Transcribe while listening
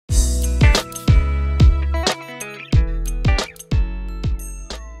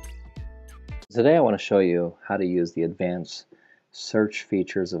Today I want to show you how to use the advanced search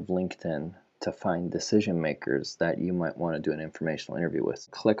features of LinkedIn to find decision makers that you might want to do an informational interview with.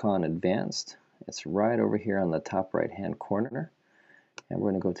 Click on Advanced. It's right over here on the top right hand corner. And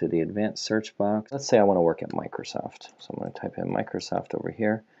we're going to go to the advanced search box. Let's say I want to work at Microsoft. So I'm going to type in Microsoft over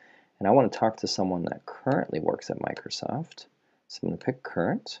here. And I want to talk to someone that currently works at Microsoft. So I'm going to pick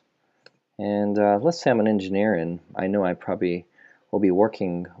current. And let's say I'm an engineer and I know I probably will be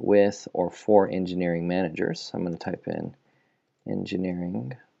working with or for engineering managers. So I'm going to type in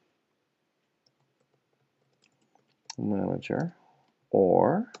engineering manager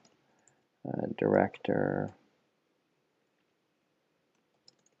or director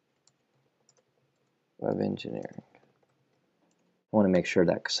of engineering. I want to make sure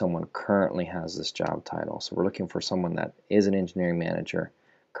that someone currently has this job title. So we're looking for someone that is an engineering manager,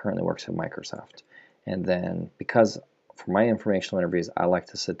 currently works at Microsoft. And then because for my informational interviews, I like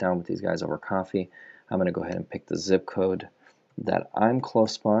to sit down with these guys over coffee, I'm going to go ahead and pick the zip code that I'm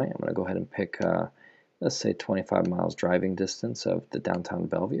close by. I'm going to go ahead and pick, let's say 25 miles driving distance of the downtown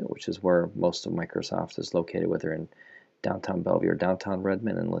Bellevue, which is where most of Microsoft is located, whether in downtown Bellevue or downtown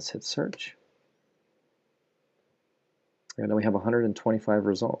Redmond, and let's hit search. And we have 125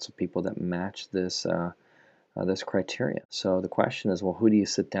 results of people that match this this criteria. So the question is, well, who do you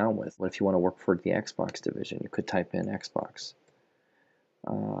sit down with? What if you want to work for the Xbox division? You could type in Xbox,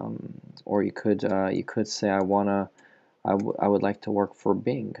 or you could say I would like to work for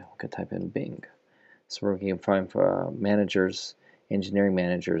Bing. We could type in Bing. So we're going to find managers, engineering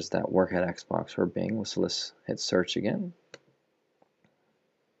managers that work at Xbox or Bing. So let's hit search again.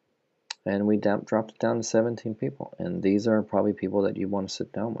 And we dropped it down to 17 people. And these are probably people that you want to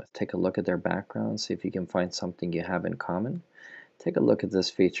sit down with. Take a look at their background, see if you can find something you have in common. Take a look at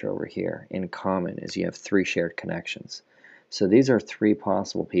this feature over here. In common is you have 3 shared connections. So these are 3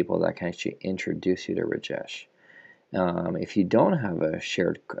 possible people that can actually introduce you to Rajesh. If you don't have a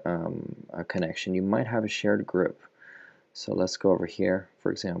shared a connection, you might have a shared group. So let's go over here,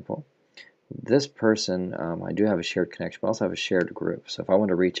 for example. This person, I do have a shared connection, but I also have a shared group. So if I want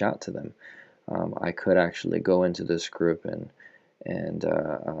to reach out to them, I could actually go into this group and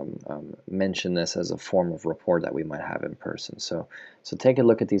mention this as a form of rapport that we might have in person. So take a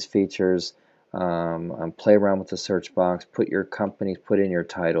look at these features, play around with the search box, put your companies, put in your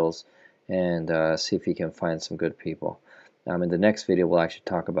titles, and see if you can find some good people. In the next video, we'll actually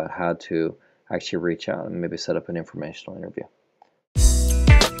talk about how to actually reach out and maybe set up an informational interview.